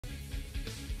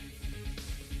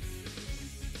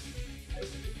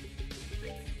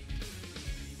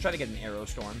Try to get an arrow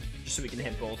storm, just so we can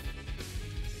hit both.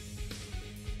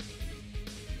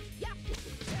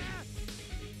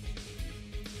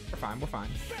 We're fine, we're fine.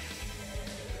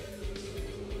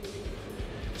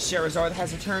 Charizard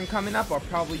has a turn coming up. I'll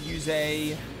probably use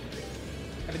a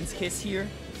Heaven's Kiss here.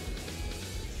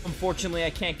 Unfortunately,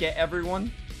 I can't get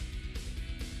everyone.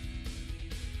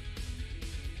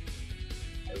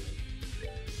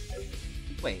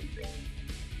 Wait.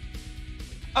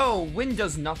 Oh, wind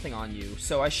does nothing on you,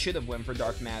 so I should have went for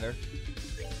Dark Matter.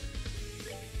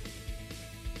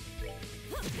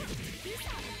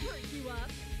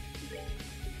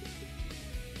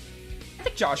 I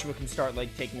think Joshua can start,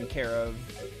 like, taking care of...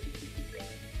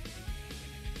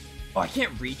 Oh, I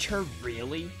can't reach her?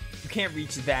 Really? You can't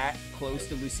reach that close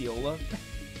to Luciola?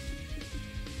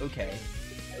 Okay.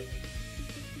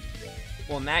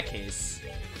 Well, in that case...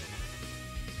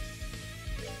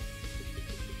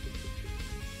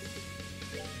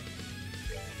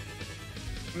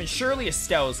 I mean, surely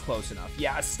Estelle is close enough.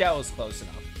 Yeah, Estelle is close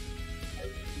enough.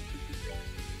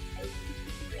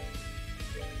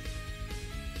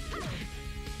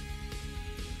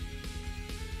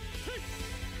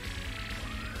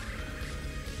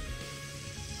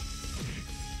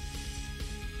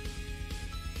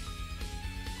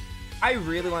 I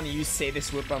really want to use Say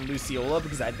This Whip on Luciola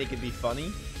because I think it'd be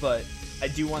funny, but I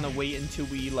do want to wait until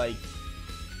we, like,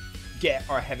 get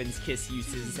our Heaven's Kiss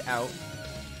uses out.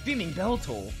 Dreaming Bell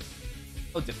Toll.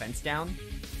 Oh, defense down.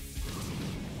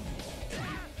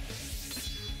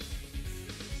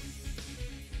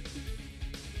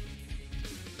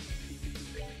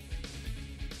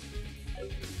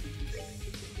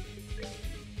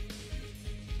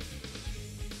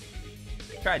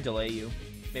 Try to delay you.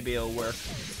 Maybe it'll work.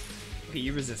 Okay,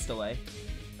 you resist delay.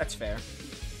 That's fair.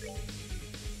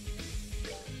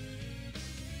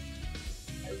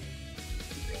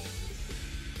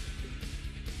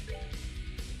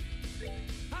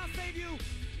 I'll save you.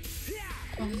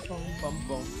 Bum bum bum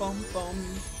bum bum bum.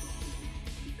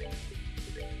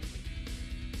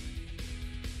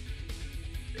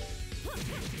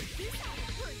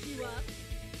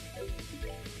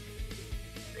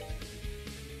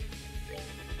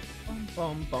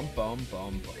 Bum bum bum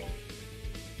bum bum.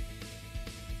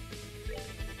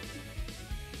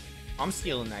 I'm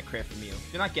stealing that crit from you.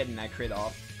 You're not getting that crit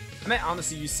off. I might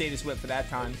honestly use Say This Whip for that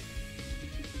time.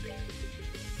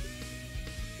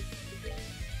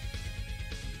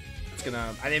 It's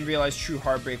gonna... I didn't realize True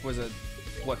Heartbreak was a...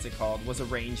 What's it called? Was a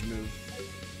range move.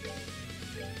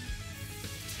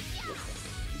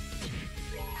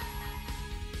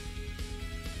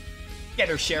 Get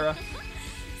her, Shara.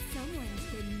 Someone's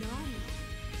been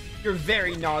naughty. You're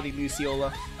very naughty,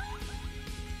 Luciola.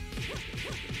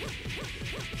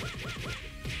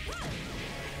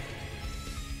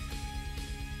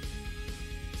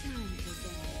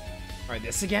 Alright,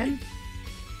 this again?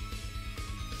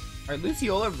 Alright,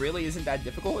 Luciola really isn't that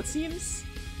difficult, it seems.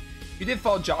 You did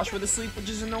fall Joshua to sleep, which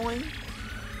is annoying.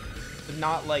 But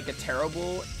not, like, a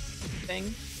terrible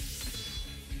thing.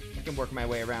 I can work my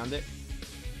way around it.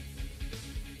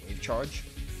 Wave charge.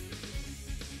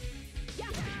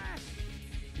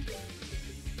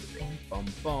 Bum, bum,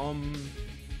 bum.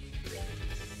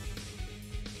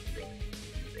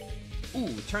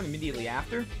 Ooh, turn immediately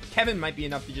after? Kevin might be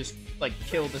enough to just, like,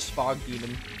 kill this fog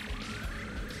demon.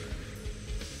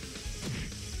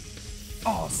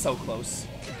 Oh, so close.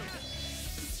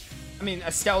 I mean,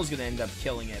 Estelle's gonna end up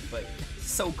killing it, but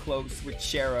so close with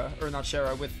Shara. Or not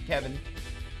Shara, with Kevin.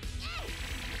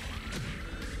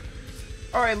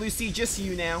 Alright, Lucy, just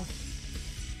you now.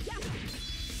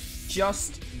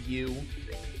 Just you.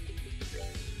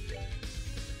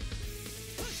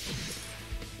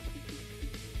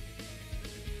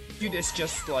 Do this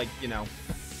just, like, you know,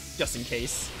 just in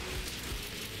case.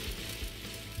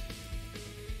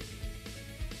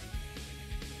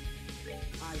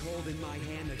 I hold in my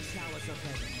hand the chalice of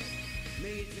heaven.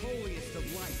 May its holiest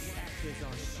of lights act as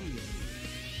our shield.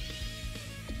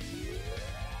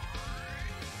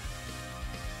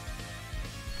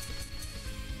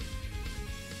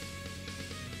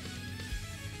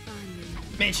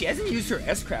 Man, she hasn't used her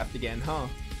S-Craft again, huh?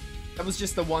 That was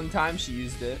just the one time she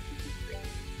used it.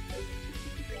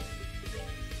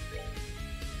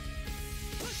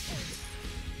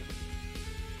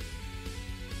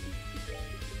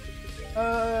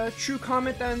 True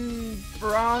Comet, then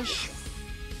Barrage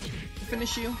to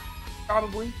finish you,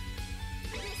 probably.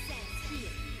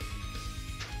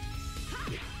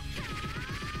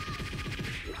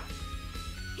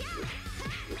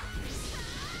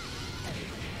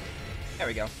 There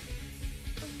we go.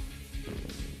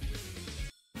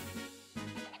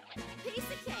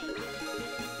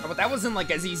 well, that wasn't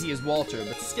like as easy as Walter,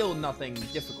 but still nothing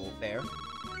difficult there.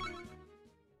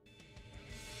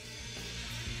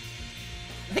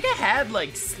 I think I had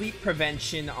like sleep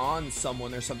prevention on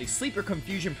someone or something, sleep or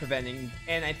confusion preventing,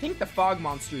 and I think the fog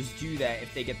monsters do that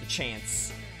if they get the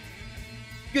chance.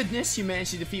 Goodness, you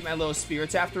managed to defeat my low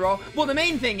spirits after all. Well, the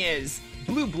main thing is,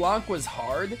 Blue Blanc was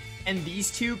hard, and these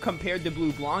two compared to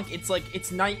Blue Blanc,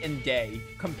 it's night and day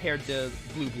compared to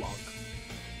Blue Blanc.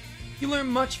 You learn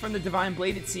much from the Divine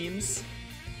Blade, it seems.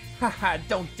 Haha,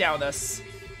 don't doubt us.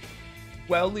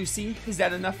 Well, Lucy, is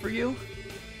that enough for you?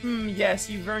 Yes,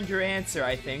 you've earned your answer,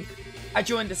 I think. I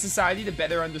joined the society to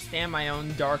better understand my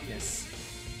own darkness.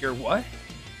 Your what?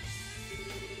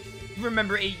 You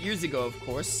remember 8 years ago, of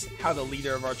course, how the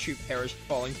leader of our troop perished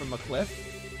falling from a cliff?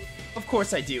 Of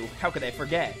course I do. How could I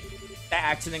forget? That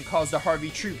accident caused the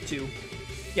Harvey troop to...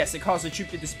 Yes, it caused the troop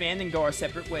to disband and go our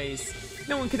separate ways.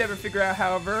 No one could ever figure out,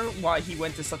 however, why he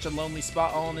went to such a lonely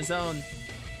spot all on his own.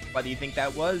 Why do you think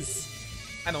that was?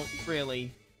 I don't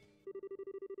really...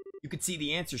 You could see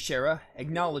the answer, Shara.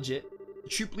 Acknowledge it. The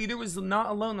troop leader was not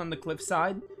alone on the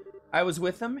cliffside. I was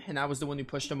with him, and I was the one who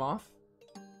pushed him off.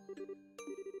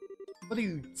 What are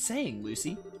you saying,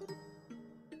 Lucy?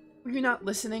 Were you not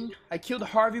listening? I killed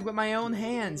Harvey with my own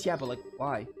hands. Yeah, but like,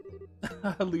 why?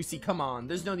 Lucy, come on.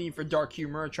 There's no need for dark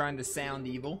humor or trying to sound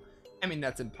evil. I mean,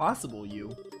 that's impossible,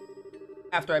 you.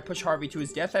 After I pushed Harvey to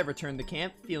his death, I returned to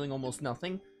camp, feeling almost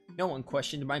nothing. No one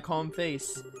questioned my calm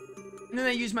face. And then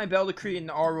I used my bell to create an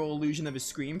aural illusion of his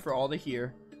scream for all to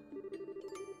hear.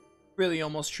 Really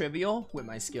almost trivial, with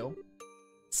my skill.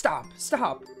 Stop!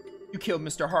 Stop! You killed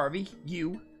Mr. Harvey.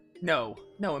 You? No.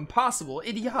 No, impossible.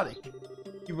 Idiotic.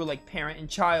 You were like parent and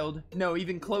child. No,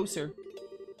 even closer.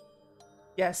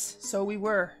 Yes, so we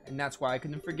were. And that's why I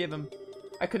couldn't forgive him.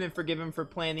 I couldn't forgive him for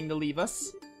planning to leave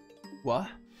us. What?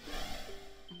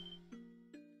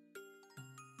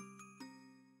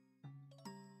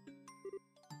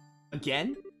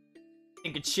 Again?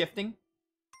 Think it's shifting?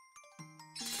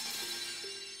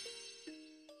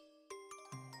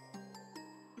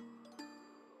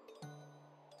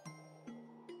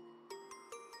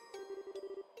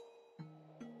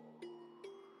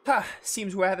 Ha!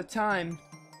 Seems we're out of time.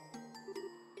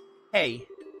 Hey,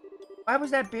 why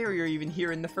was that barrier even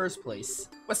here in the first place?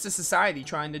 What's the society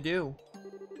trying to do?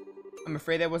 I'm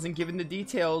afraid I wasn't given the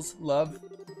details, love.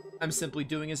 I'm simply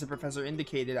doing as the professor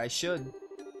indicated I should.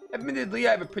 Admittedly,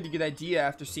 I have a pretty good idea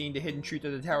after seeing the hidden truth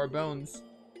of the Tower Bones.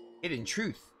 Hidden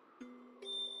truth?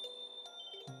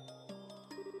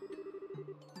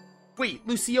 Wait,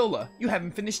 Luciola, you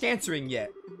haven't finished answering yet.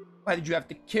 Why'd you have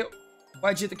to kill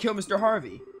Mr.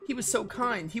 Harvey? He was so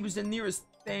kind. He was the nearest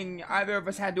thing either of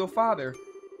us had to a father.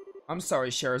 I'm sorry,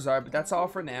 Sherazard, but that's all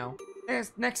for now.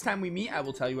 Next time we meet, I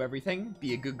will tell you everything.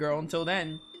 Be a good girl until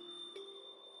then.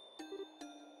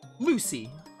 Lucy.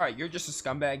 Alright, you're just a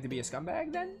scumbag to be a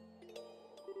scumbag, then?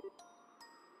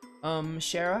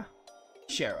 Shara?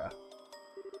 Shara. I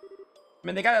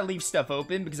mean, they gotta leave stuff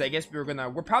open, because I guess we're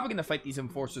probably gonna fight these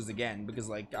enforcers again, because,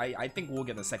 like, I think we'll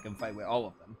get a second fight with all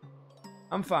of them.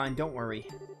 I'm fine, don't worry.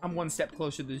 I'm one step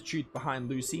closer to the truth behind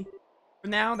Lucy. For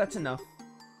now, that's enough.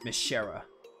 Miss Shara.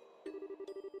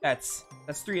 That's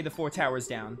 3 of the 4 towers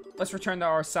down. Let's return to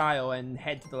our silo and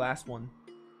head to the last one.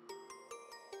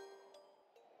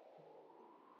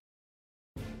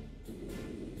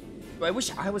 I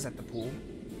wish I was at the pool.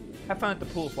 Have fun at the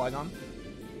pool, Flygon.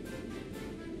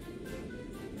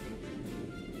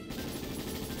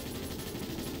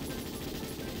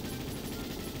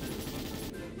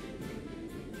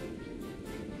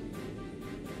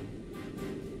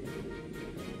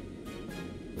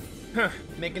 Huh,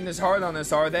 making this hard on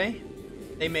us, are they?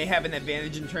 They may have an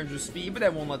advantage in terms of speed, but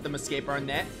that won't let them escape our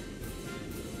net.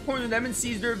 Corner them and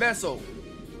seize their vessel.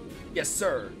 Yes,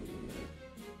 sir.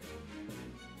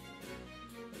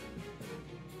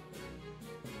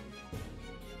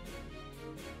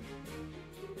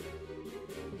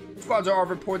 Squads are all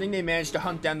reporting they managed to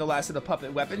hunt down the last of the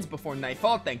puppet weapons before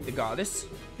nightfall, thank the goddess.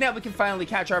 Now we can finally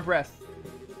catch our breath.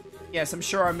 Yes, I'm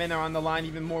sure our men are on the line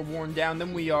even more worn down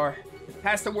than we are.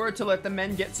 Pass the word to let the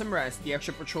men get some rest. The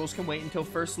extra patrols can wait until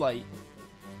first light.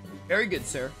 Very good,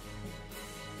 sir.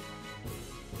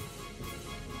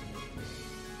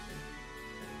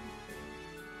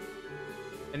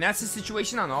 And that's the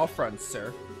situation on all fronts,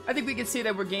 sir. I think we can say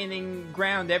that we're gaining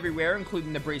ground everywhere,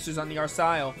 including the bracers on the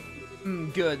Arsile.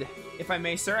 Good. If I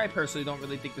may, sir, I personally don't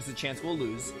really think there's a chance we'll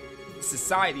lose.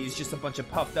 Society is just a bunch of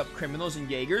puffed up criminals and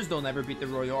Jaegers. They'll never beat the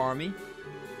Royal Army.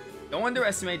 Don't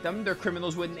underestimate them. They're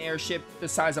criminals with an airship the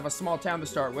size of a small town to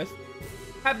start with.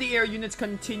 Have the air units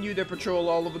continue their patrol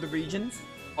all over the regions.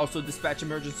 Also dispatch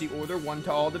emergency order 1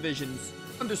 to all divisions.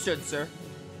 Understood, sir.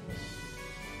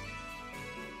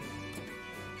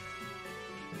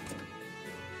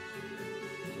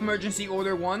 Emergency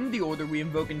Order 1, the order we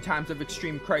invoke in times of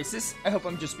extreme crisis. I hope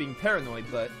I'm just being paranoid,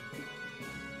 but...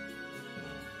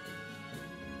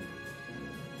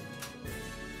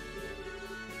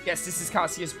 Yes, this is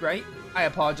Cassius Bright. I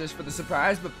apologize for the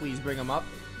surprise, but please bring him up.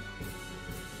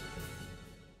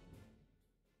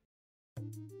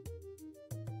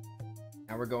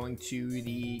 Now we're going to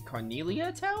the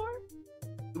Cornelia Tower?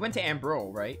 We went to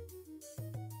Amberl, right?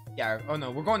 Yeah, oh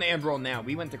no, we're going to Amberl now.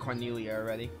 We went to Cornelia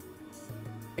already.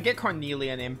 I get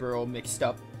Cornelia and Amberl mixed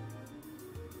up.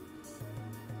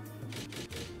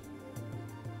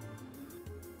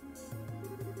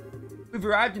 We've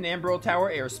arrived in Amberl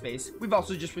Tower airspace. We've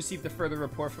also just received a further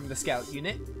report from the scout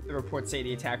unit. The reports say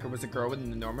the attacker was a girl with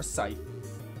an enormous scythe.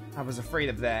 I was afraid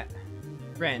of that.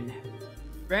 Ren,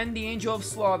 the angel of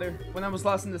slaughter. When I was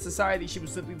lost in the society, she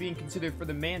was simply being considered for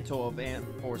the mantle of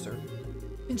enforcer.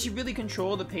 Can she really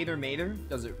control the Pater Mater?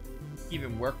 Does it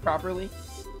even work properly?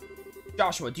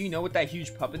 Joshua, do you know what that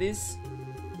huge puppet is?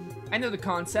 I know the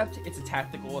concept. It's a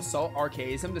tactical assault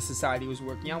archaism the society was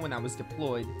working on when I was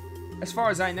deployed. As far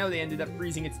as I know, they ended up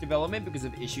freezing its development because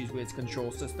of issues with its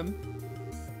control system.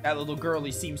 That little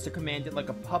girlie seems to command it like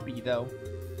a puppy, though.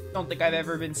 Don't think I've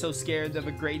ever been so scared of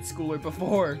a grade schooler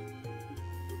before.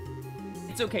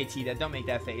 It's okay, Tita, don't make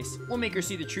that face. We'll make her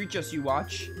see the truth, just you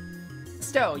watch.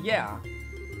 Estelle, yeah.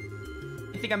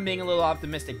 You think I'm being a little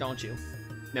optimistic, don't you?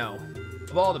 No.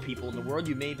 Of all the people in the world,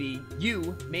 maybe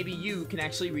you can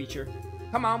actually reach her.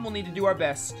 Come on, we'll need to do our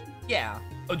best. Yeah.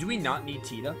 Oh, do we not need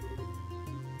Tita?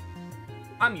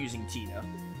 I'm using Tita.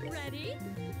 Ready?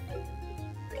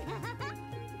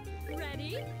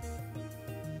 Ready?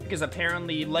 Because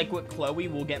apparently, like with Chloe,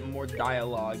 we'll get more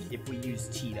dialogue if we use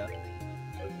Tita.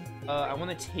 I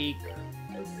want to take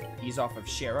these off of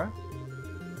Shara.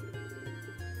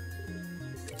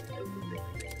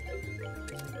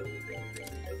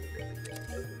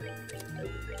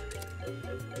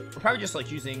 We're probably just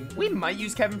like using... We might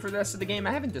use Kevin for the rest of the game.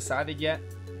 I haven't decided yet.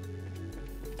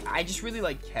 I just really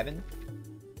like Kevin.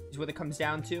 Is what it comes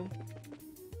down to.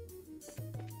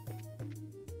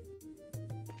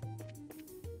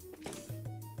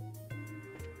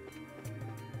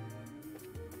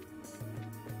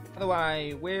 How do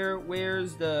I...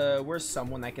 Where's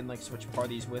someone I can like switch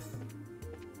parties with?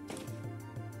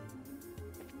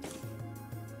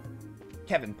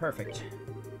 Kevin, perfect.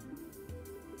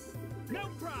 No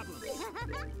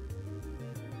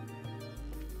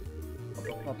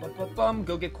problem.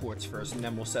 Go get Quartz first, and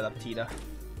then we'll set up Tita.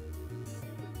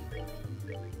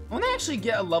 I want to actually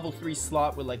get a level 3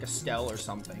 slot with like Estelle or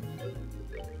something.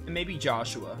 And maybe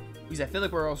Joshua. Because I feel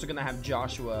like we're also going to have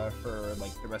Joshua for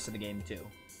like the rest of the game too.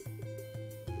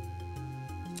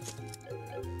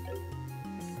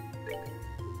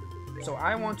 So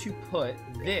I want to put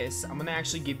this. I'm going to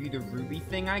actually give you the ruby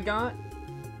thing I got.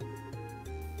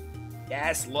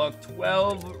 Yes, look,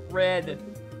 12 red.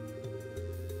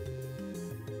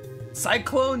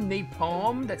 Cyclone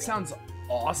Napalm, that sounds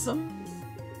awesome.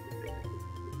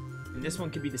 And this one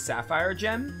could be the Sapphire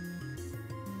Gem.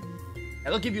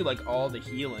 That'll give you like all the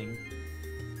healing.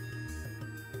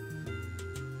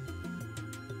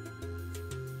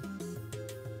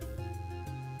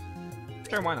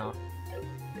 Sure, why not?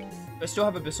 I still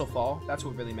have Abyssal Fall. That's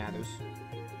what really matters.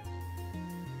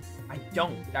 I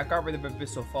don't. That got rid of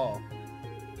Abyssal Fall.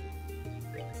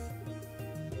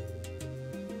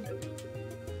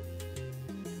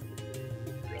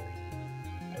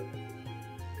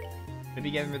 Maybe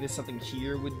getting rid of something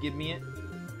here would give me it.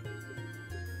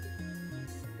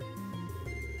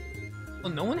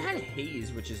 Well, no one had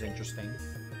haze, which is interesting.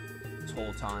 This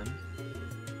whole time.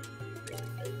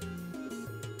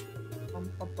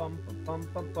 Bum, bum, bum, bum,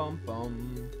 bum, bum,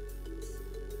 bum.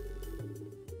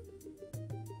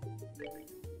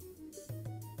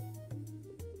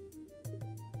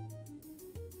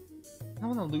 I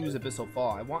don't want to lose Abyssal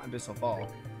Fall. I want Abyssal Fall.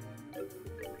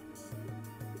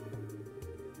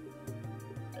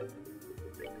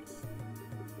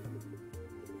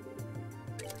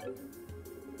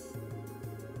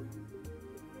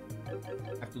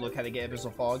 I have to look how to get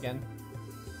Abyssal Fall again.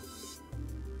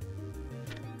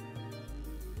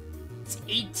 It's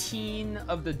 18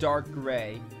 of the dark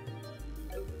gray,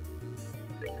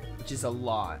 which is a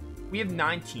lot. We have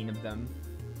 19 of them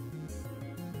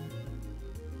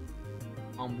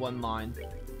on one line.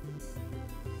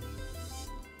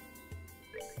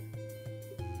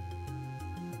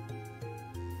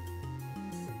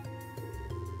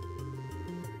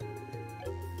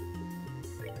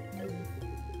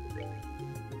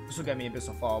 This will get me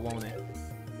Abyssal Fall, won't it?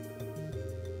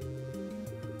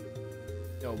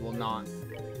 No, it will not.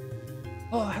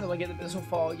 Oh, how do I get Abyssal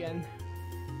Fall again?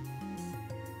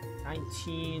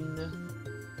 19.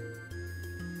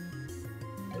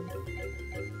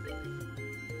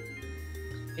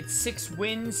 It's 6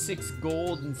 wind, 6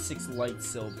 gold, and 6 light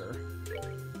silver.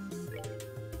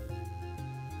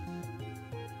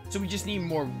 So we just need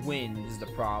more wind is the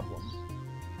problem.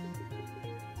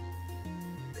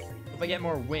 If I get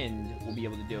more wind, we'll be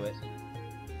able to do it.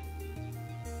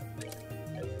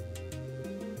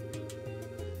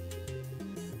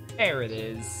 There it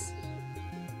is.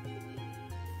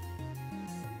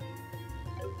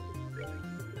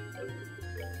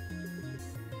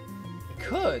 I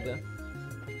could.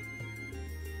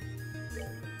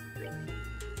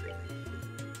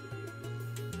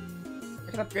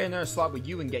 I could upgrade another slot with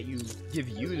you and give you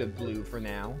the blue for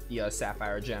now, the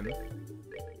sapphire gem.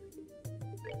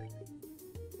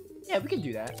 Yeah, we can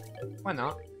do that. Why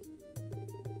not?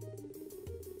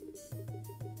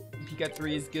 Pika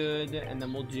 3 is good, and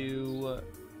then we'll do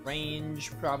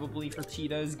range probably for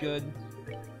Tita is good.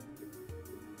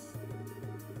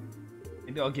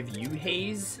 Maybe I'll give you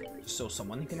haze, just so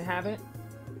someone can have it.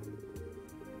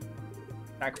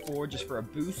 Attack 4 just for a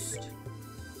boost.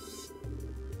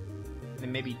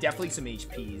 And maybe definitely some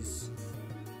HPs.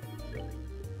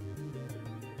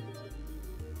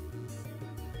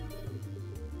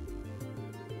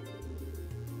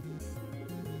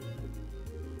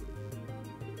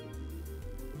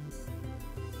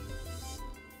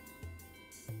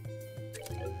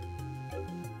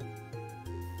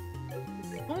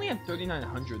 Only at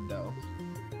 3,900 though.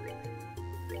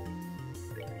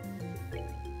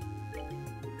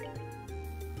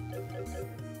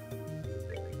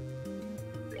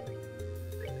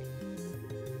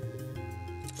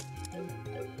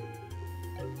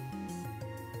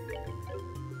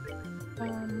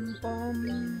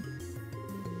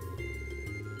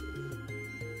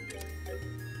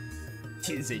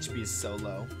 His HP is so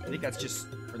low. I think that's just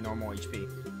for normal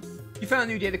HP. You found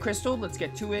a new data crystal. Let's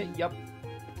get to it. Yup.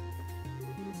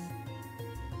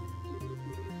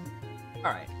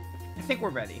 Alright. I think we're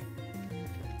ready.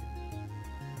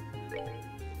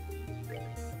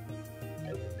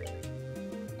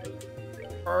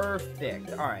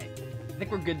 Perfect. Alright. I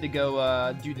think we're good to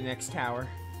go do the next tower.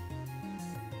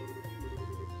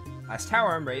 Last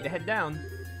tower, I'm ready to head down.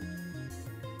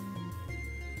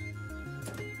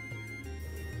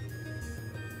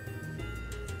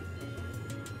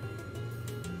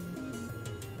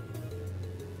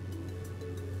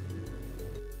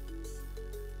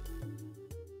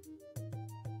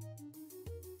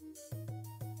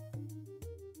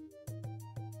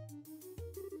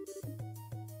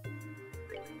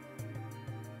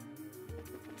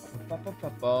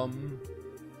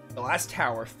 The last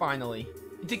tower, finally.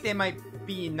 You think they might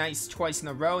be nice twice in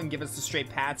a row and give us a straight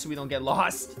path so we don't get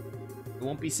lost? It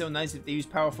won't be so nice if they use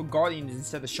powerful guardians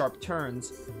instead of sharp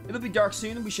turns. It'll be dark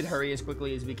soon and we should hurry as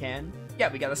quickly as we can.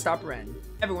 Yeah, we gotta stop Ren.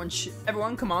 Everyone,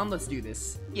 come on, let's do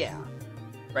this. Yeah.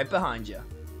 Right behind you.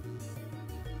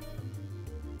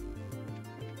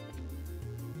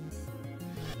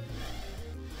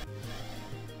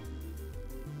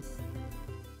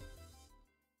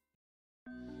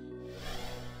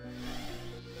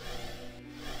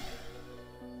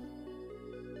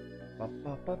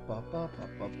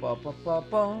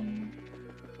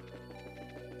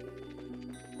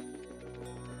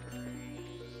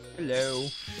 Hello.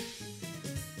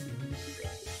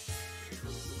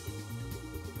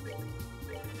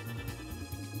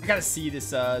 I gotta see this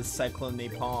Cyclone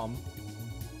Napalm.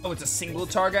 Oh, it's a single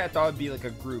target? I thought it'd be like a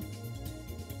group.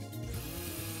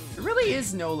 There really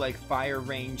is no like fire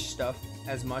range stuff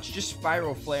as much. Just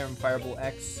Spiral Flare and Fireball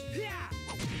X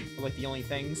are like the only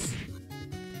things.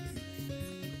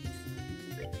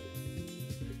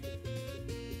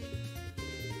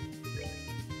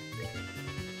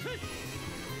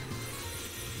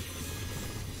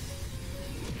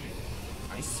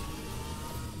 Nice.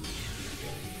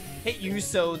 Hit you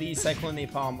so the Cyclone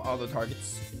Napalm auto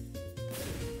targets.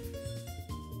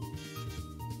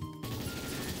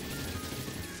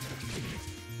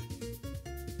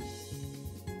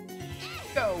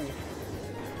 Go!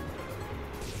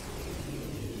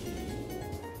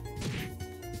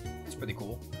 That's pretty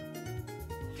cool.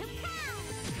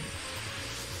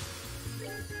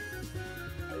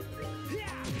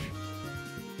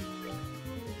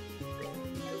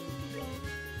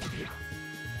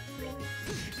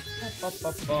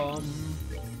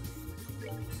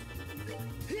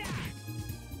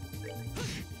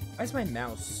 Why is my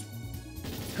mouse?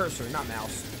 Cursor, not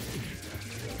mouse.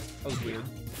 That was weird.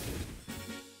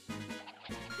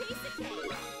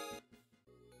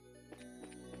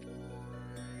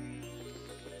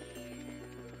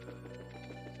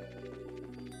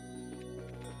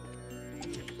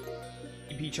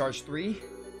 EP charge 3.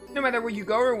 No matter where you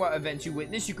go or what events you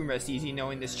witness, you can rest easy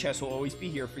knowing this chest will always be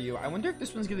here for you. I wonder if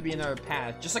this one's gonna be another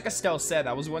path. Just like Estelle said,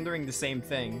 I was wondering the same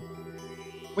thing.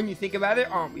 When you think about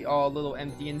it, aren't we all a little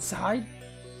empty inside?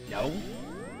 No?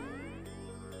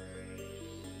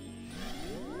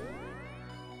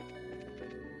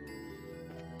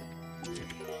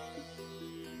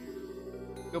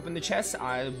 You open the chest,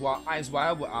 eyes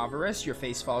wide with avarice, your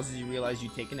face falls as you realize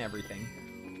you've taken everything.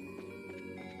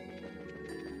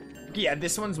 Yeah,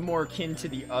 this one's more akin to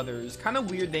the others. Kind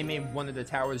of weird they made one of the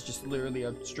towers just literally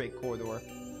a straight corridor.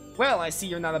 Well, I see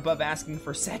you're not above asking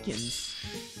for seconds.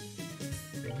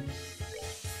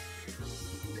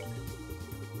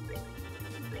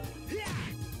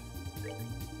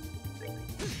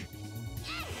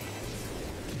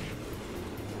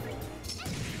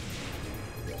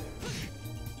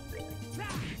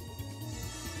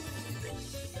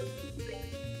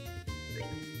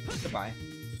 Goodbye.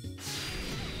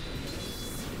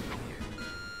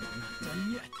 Not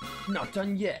done yet. Not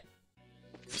done yet.